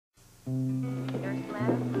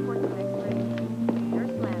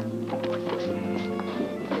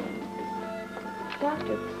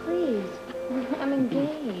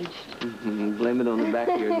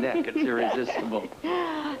your neck. It's irresistible.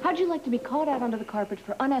 How'd you like to be called out onto the carpet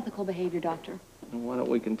for unethical behavior, Doctor? Well, why don't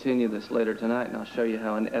we continue this later tonight, and I'll show you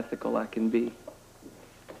how unethical I can be.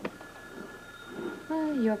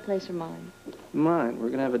 Your place or mine? Mine. We're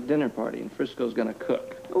going to have a dinner party, and Frisco's going to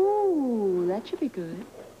cook. Ooh, that should be good.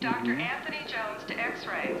 Dr. Anthony Jones to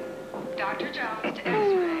X-ray. Dr. Jones to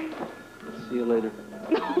X-ray. See you later.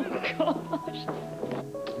 Oh, gosh.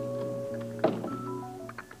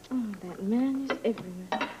 Oh, that man is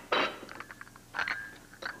everywhere.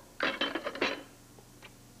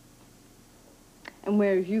 And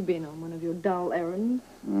where have you been on one of your dull errands?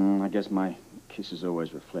 I guess my kisses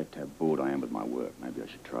always reflect how bored I am with my work. Maybe I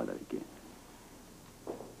should try that again.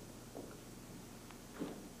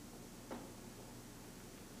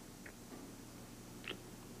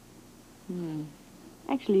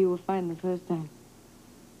 Actually, you were fine the first time.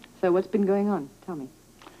 So what's been going on? Tell me.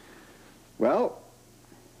 Well,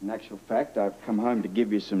 in actual fact, I've come home to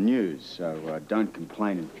give you some news, so don't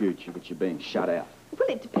complain in future that you're being shut out. Well,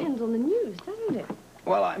 it depends on the news, doesn't it?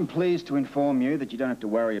 Well, I'm pleased to inform you that you don't have to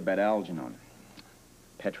worry about Algernon.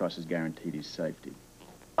 Petros has guaranteed his safety.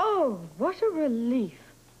 Oh, what a relief.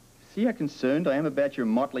 See how concerned I am about your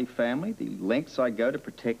motley family, the lengths I go to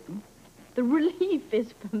protect them? The relief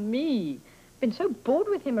is for me. I've been so bored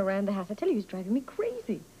with him around the house. I tell you, he's driving me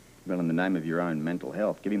crazy. Well, in the name of your own mental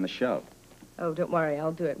health, give him the shove. Oh, don't worry,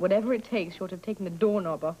 I'll do it. Whatever it takes, short of taking the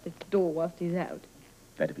doorknob off this door whilst he's out.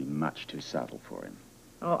 That'd be much too subtle for him.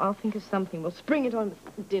 Oh, I'll think of something. We'll spring it on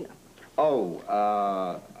dinner. Oh,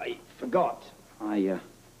 I forgot. I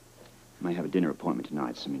may have a dinner appointment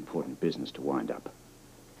tonight, some important business to wind up.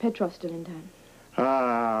 Petros still in town.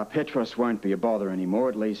 Petros won't be a bother anymore,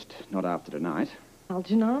 at least not after tonight.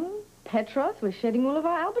 Algernon, Petros, we're shedding all of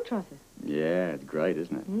our albatrosses. Yeah, it's great,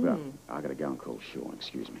 isn't it? Well, I gotta go and call Sean,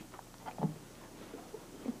 excuse me.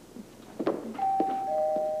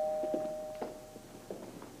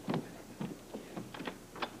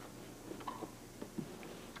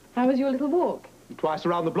 How was your little walk? Twice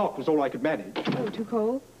around the block was all I could manage. Oh, too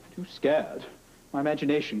cold? Too scared. My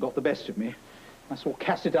imagination got the best of me. I saw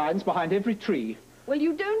Cassidines behind every tree. Well,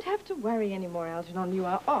 you don't have to worry anymore, Algernon. You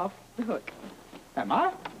are off the hook. Am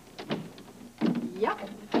I? Yep.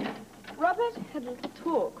 Robert had a little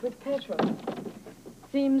talk with Petros.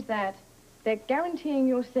 Seems that they're guaranteeing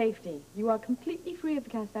your safety. You are completely free of the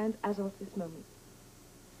Cassidines as of this moment.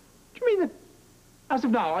 Do you mean that, as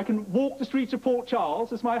of now, I can walk the streets of Port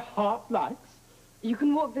Charles as my heart likes? You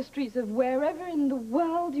can walk the streets of wherever in the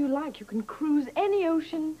world you like. You can cruise any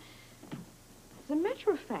ocean. As a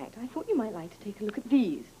matter of fact, I thought you might like to take a look at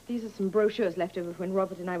these. These are some brochures left over when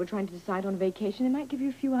Robert and I were trying to decide on a vacation. They might give you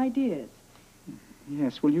a few ideas.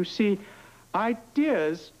 Yes, well, you see,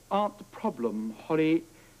 ideas aren't the problem, Holly.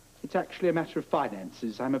 It's actually a matter of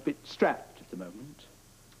finances. I'm a bit strapped at the moment.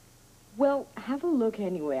 Well, have a look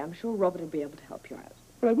anyway. I'm sure Robert will be able to help you out.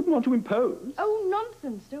 But I wouldn't want to impose. Oh,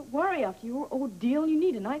 nonsense. Don't worry. After your ordeal, you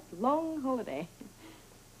need a nice long holiday.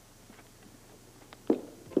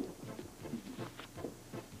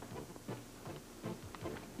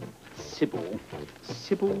 Sybil.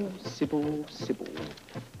 Sybil, Sybil, Sybil.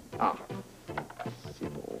 Ah,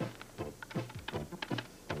 Sybil.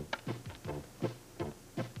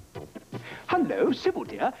 Hello, Sybil,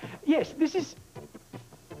 dear. Yes, this is...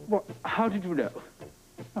 What? How did you know?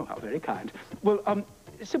 Oh, how very kind. Well,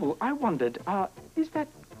 Sybil, I wondered, is that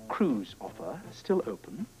cruise offer still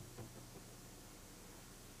open?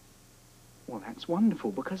 Well, that's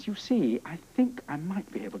wonderful, because you see, I think I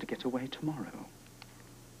might be able to get away tomorrow.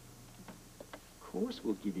 Of course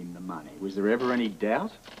we'll give him the money. Was there ever any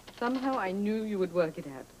doubt? Somehow I knew you would work it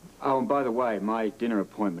out. Oh, and by the way, my dinner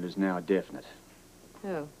appointment is now definite.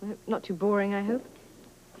 Oh, not too boring, I hope.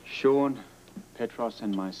 Sean, Petros,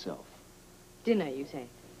 and myself. Dinner, you say?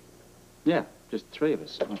 Yeah, just three of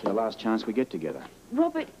us. Might be the last chance we get together.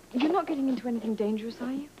 Robert, you're not getting into anything dangerous,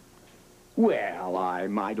 are you? Well, I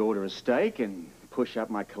might order a steak and push up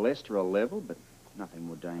my cholesterol level, but nothing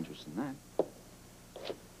more dangerous than that.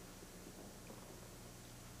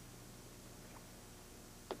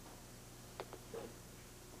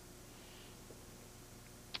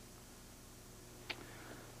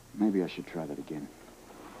 Maybe I should try that again.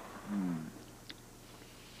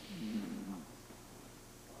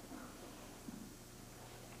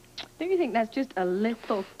 Don't you think that's just a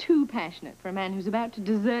little too passionate for a man who's about to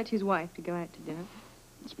desert his wife to go out to dinner?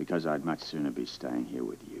 It's because I'd much sooner be staying here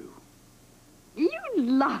with you. You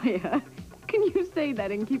liar! Can you say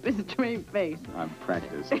that and keep a straight face? I'm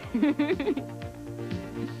practiced.